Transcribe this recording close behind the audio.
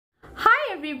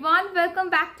everyone, welcome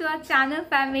back to our channel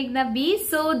makingbeautychoicessimple.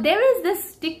 So there is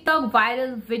this TikTok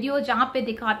viral video जहाँ पे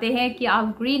दिखाते हैं कि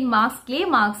आप ग्रीन मास्क क्ले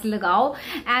मास्क लगाओ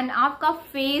एंड आपका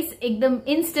फेस एकदम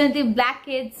instantly black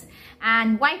heads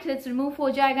and white heads remove हो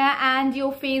जाएगा and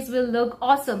your face will look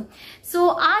awesome. सो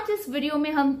आज इस वीडियो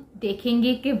में हम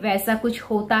देखेंगे कि वैसा कुछ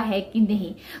होता है कि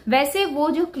नहीं. वैसे वो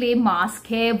जो क्ले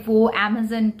मास्क है वो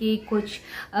Amazon के कुछ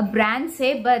ब्रांड्स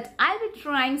है, but I will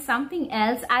trying something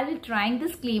else. I will trying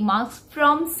this clay mask from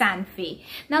Sanfe.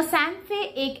 Now Sanfe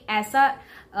एक ऐसा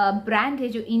ब्रांड है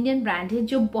जो इंडियन ब्रांड है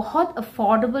जो बहुत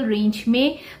अफोर्डेबल रेंज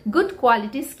में good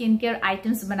quality skin care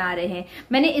items बना रहे हैं.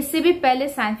 मैंने इससे भी पहले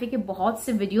Sanfe के बहुत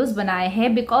से वीडियोस बनाए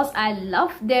हैं because I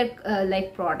love there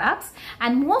like products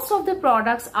and most of the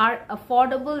products are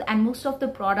affordable and most of the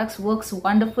products works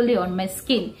wonderfully on my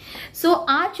skin. सो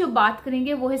आज जो बात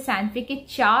करेंगे वो है Sanfe के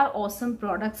 4 ऑसम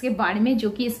प्रोडक्ट्स के बारे में जो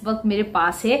कि इस वक्त मेरे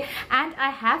पास है and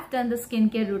I have done the skin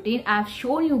care routine. I have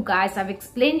shown you guys, I have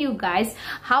explain you guys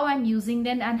how I am using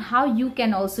them and how you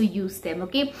can also use them.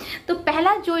 Okay, तो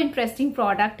पहला जो interesting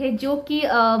product है जो कि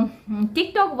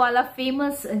TikTok वाला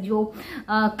famous जो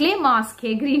clay mask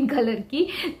है green colour की,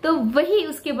 तो वही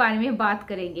उसके बारे में बात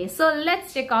करेंगे. So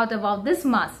let's check out about this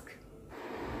mask.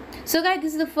 So guys,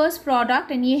 this is the first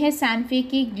product and ये है Sanfe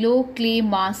की Glow Clay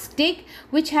Mask Stick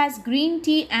which has green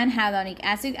tea and hyaluronic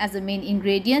acid as the main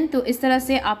ingredient. तो इस तरह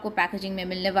से आपको packaging में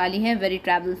मिलने वाली है. Very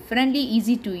travel friendly,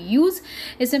 easy to use.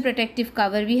 इसमें प्रोटेक्टिव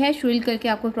कवर भी है. शुरू करके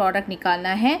आपको प्रोडक्ट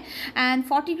निकालना है एंड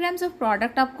 40 ग्राम्स ऑफ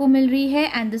प्रोडक्ट आपको मिल रही है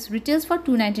and this retails for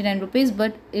 299 rupees,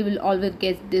 but you will always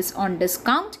get this on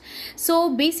discount. So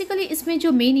basically इसमें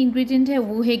जो मेन इंग्रेडिएंट है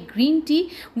वो है green tea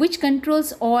which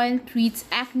controls oil, treats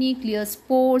acne, clears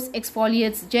pores,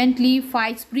 exfoliates gently,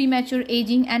 fights premature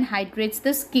aging and hydrates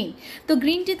the skin. तो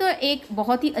green tea तो एक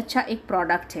बहुत ही अच्छा एक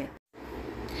प्रोडक्ट है.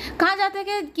 कहा जाता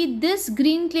है कि this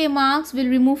green clay mask will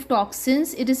remove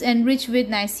toxins. It is enrich with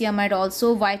नाइसियामाइड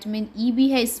also. Vitamin E भी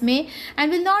है इसमें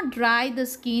and will not dry the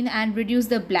skin and reduce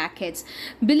the black heads.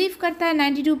 Believe करता है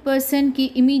 92% की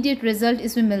इमीडिएट रिजल्ट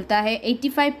इसमें मिलता है.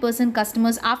 85%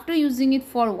 customers after using it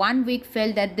for 1 week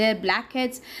fail that there black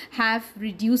heads have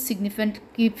reduce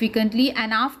significantly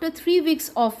and after 3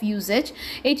 weeks of usage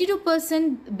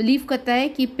 82% believe करता है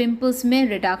कि pimples में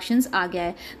रिडक्शंस आ गया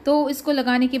है. तो इसको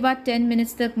लगाने के बाद 10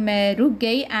 मिनट्स तक मैं रुक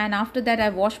गई and after that I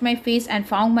wash my face and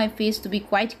found my face to be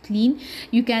quite clean.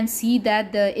 You can see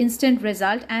that the instant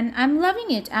result and I am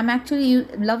loving it. I am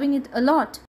actually loving it a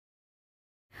lot.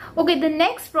 Okay, the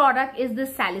next product is the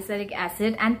salicylic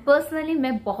acid and personally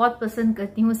मैं बहुत पसंद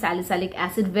करती हूँ salicylic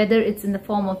acid, whether it's in the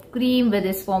form of cream,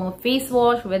 whether it's form of face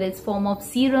wash, whether it's form of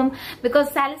serum,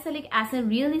 because salicylic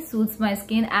acid really suits my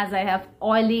skin as I have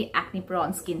oily acne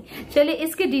prone skin. चलिए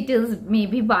इसके details में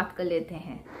भी बात कर लेते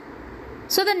हैं.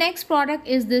 So the next product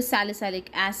is this salicylic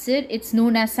acid. It's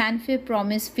known as Sanfe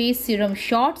Promise Face Serum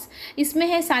Shots. इसमें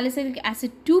है salicylic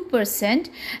acid 2%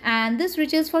 and this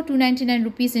retails for 299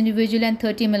 rupees individual and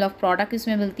 30 ml of product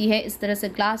इसमें मिलती है. इस तरह से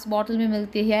glass bottle में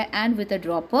मिलती है and with a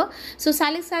dropper. So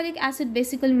salicylic acid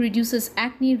basically reduces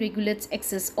acne, regulates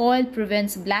excess oil,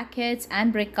 prevents blackheads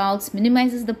and breakouts,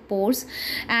 minimizes the pores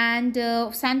and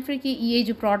Sanfe के ये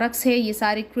जो products है ये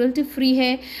सारे cruelty free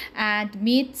है and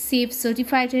made safe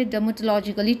certified है, dermatologically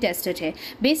टेस्टेड है.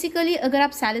 Basically अगर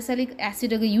आप सैलिसिलिक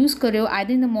एसिड अगर यूज कर रहे हो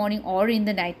आइदर इन द मॉर्निंग और in the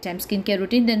night time skin care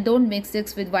routine, then don't mix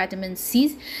this with vitamin C.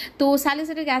 तो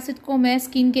सैलिसिलिक एसिड को मैं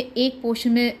स्किन के एक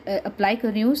पोर्शन में अप्लाई कर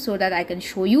रही हूँ so that I can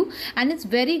show you and it's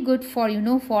very good for you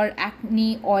know for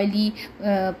acne oily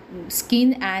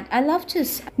skin and I love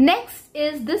this. Next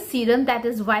is this serum that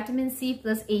is vitamin C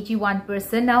plus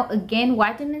 81%. Now again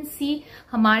vitamin C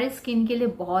हमारे skin के लिए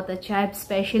बहुत अच्छा है,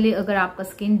 specially अगर आपका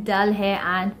skin dull है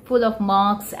and full of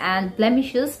marks and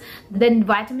blemishes, then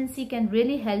vitamin C can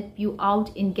really help you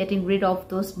out in getting rid of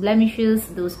those blemishes,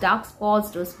 those dark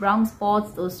spots, those brown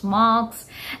spots, those marks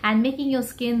and making your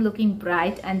skin looking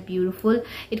bright and beautiful.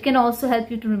 It can also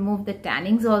help you to remove the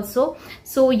tannings also.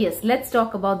 So yes, let's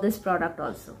talk about this product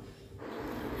also.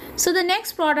 So the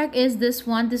next product is this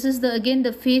one. This is again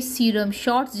the face serum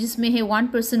shots जिसमें है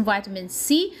 1% vitamin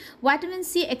C. Vitamin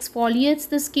C exfoliates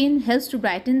the skin, helps to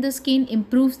brighten the skin,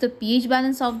 improves the pH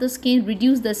balance of the skin,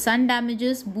 reduce the sun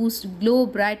damages, boosts glow,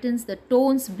 brightens the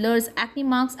tones, blurs acne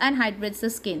marks and hydrates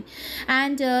the skin.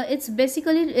 And it's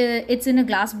basically it's in a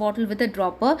glass bottle with a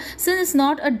dropper. Since it's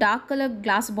not a dark color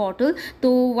glass bottle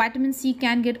तो vitamin C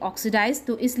can get oxidized,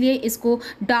 तो इसलिए इसको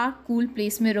dark cool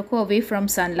place में रखो away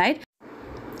from sunlight.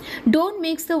 Don't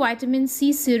mix the vitamin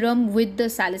C serum with the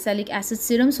salicylic acid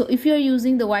serum. So if you are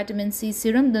using the vitamin C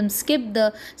serum, then skip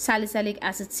the salicylic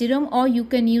acid serum, or you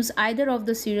can use either of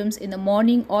the serums in the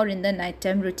morning or in the night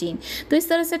time routine. तो इस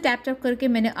तरह से tap tap करके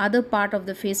मैंने other part of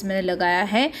the face मैंने लगाया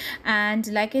है.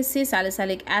 And like I say,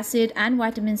 salicylic acid and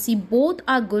vitamin C both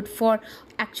are good for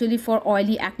actually for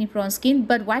oily acne prone skin,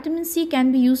 but vitamin C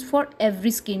can be used for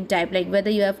every skin type, like whether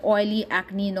you have oily,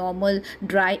 acne, normal,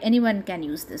 dry, anyone can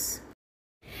use this.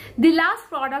 The last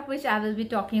product which I will be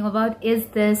talking about is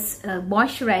this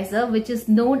moisturizer, which is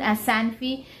known as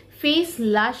Sanfe Face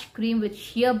Lush Cream with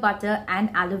shea butter and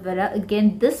aloe vera.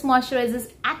 Again, this moisturizer is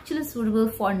actually suitable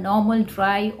for normal,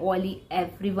 dry, oily,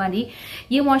 everybody.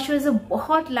 ये moisturizer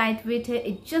बहुत lightweight है.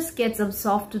 It just gets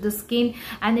absorbed to the skin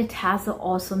and it has an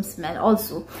awesome smell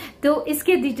also. तो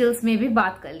इसके details में भी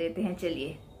बात कर लेते हैं.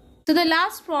 चलिए. So the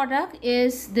last product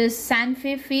is this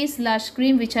Sanfe Face Lush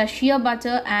Cream, which has shea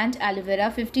butter and aloe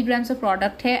vera. 50 grams of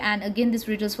product here, and again this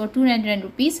retails for 299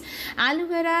 rupees. Aloe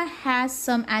vera has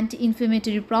some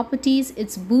anti-inflammatory properties.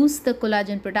 It boosts the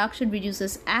collagen production,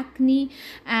 reduces acne,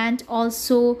 and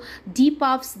also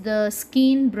depuffs the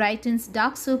skin, brightens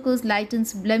dark circles,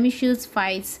 lightens blemishes,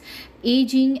 fights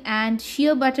ageing. And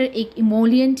shea butter एक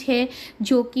emollient है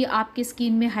जो कि आपके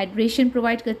skin में hydration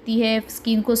provide करती है,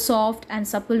 skin को soft and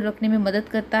supple रखने में मदद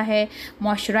करता है,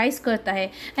 मॉइस्चराइज करता है.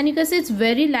 And you can say it's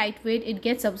very light weight, it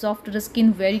gets absorb to the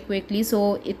skin very quickly,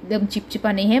 सो एकदम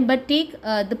चिपचिपा नहीं है. But take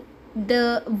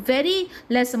the very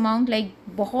less amount, like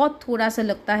बहुत थोड़ा सा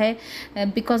लगता है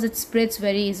because it spreads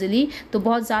very easily. तो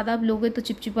बहुत ज़्यादा आप लोगे तो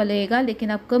चिपचिपा लगेगा,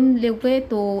 लेकिन आप कम लोगे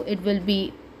तो it will be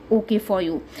okay for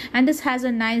you. And this has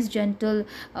a nice gentle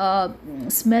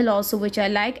smell also, which I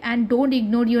like. And don't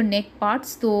ignore your neck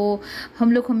parts. तो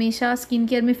हम लोग हमेशा स्किन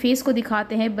केयर में फेस को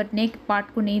दिखाते हैं बट नेक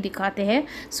पार्ट को नहीं दिखाते हैं.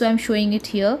 So I'm showing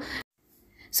it here.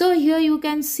 So here you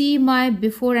can see my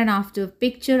before and after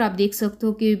picture. आप देख सकते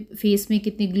हो कि फेस में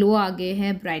कितनी ग्लो आ गए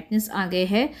हैं, ब्राइटनेस आ गए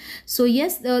हैं. So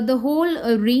yes, the whole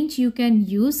range you can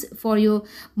use for your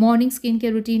morning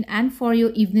skincare routine and for your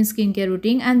evening skincare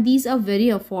routine, and these are very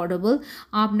affordable.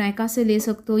 आप नायका से ले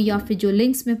सकते हो या फिर जो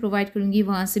लिंक्स में प्रोवाइड करूँगी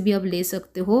वहाँ से भी आप ले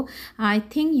सकते हो. I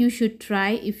think you should try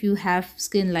if you have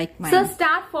skin like mine. So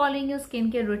start following your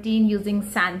skincare routine using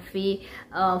Sanfe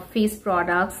face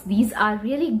products. These are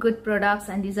really good products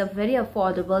and these are very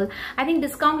affordable. I think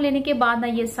discount लेने के बाद ना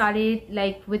ये सारे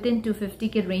like within 250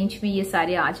 के range में ये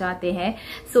सारे आ जाते हैं.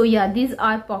 So yeah, these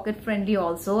are pocket friendly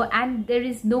also, and there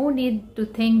is no need to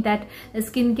think that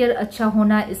skincare अच्छा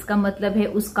होना इसका मतलब है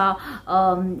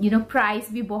उसका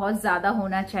price भी बहुत ज़्यादा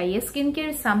होना चाहिए.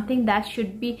 Skincare is something that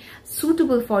should be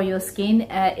suitable for your skin.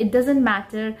 It doesn't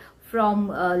matter from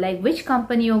like which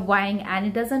company you're buying, and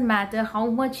it doesn't matter how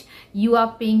much you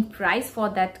are paying price for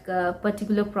that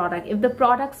particular product. If the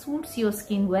product suits your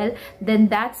skin well, then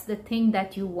that's the thing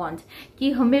that you want,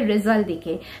 कि हमें result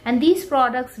दिखे. And these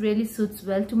products really suits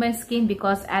well to my skin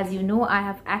because as you know, I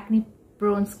have acne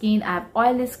prone skin, I have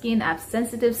oily skin, I have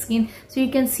sensitive skin, so you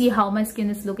can see how my skin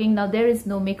is looking. Now there is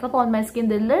no makeup on my skin,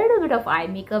 there's a little bit of eye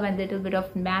makeup and little bit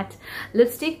of matte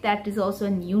lipstick that is also a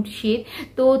nude shade,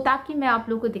 तो ताकि मैं आप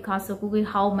लोगों को दिखा सकूँ कि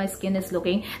how my skin is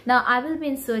looking. Now I will be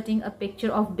inserting a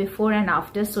picture of before and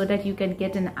after so that you can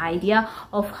get an idea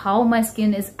of how my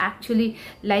skin is actually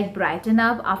like brighten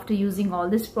up after using all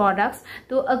these products.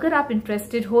 तो अगर आप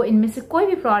interested हो इनमें से कोई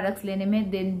भी products लेने में,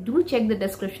 then do check the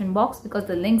description box because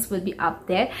the links will be up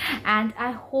there. And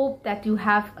I hope that you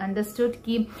have understood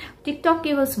कि TikTok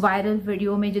के उस viral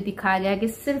video में जो दिखाया गया कि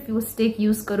सिर्फ वो stick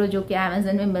use करो जो कि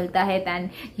Amazon में मिलता है, then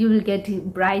you will get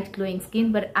bright glowing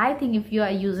skin. But I think if you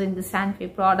are using the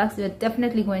Sanfe products, you are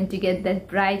definitely going to get that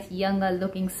bright, younger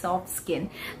looking soft skin.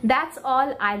 That's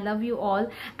all. I love you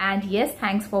all, and yes,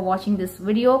 thanks for watching this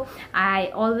video.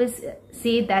 I always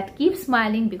say that keep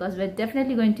smiling because we're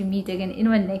definitely going to meet again in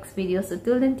our next video. So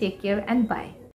till then, take care and bye.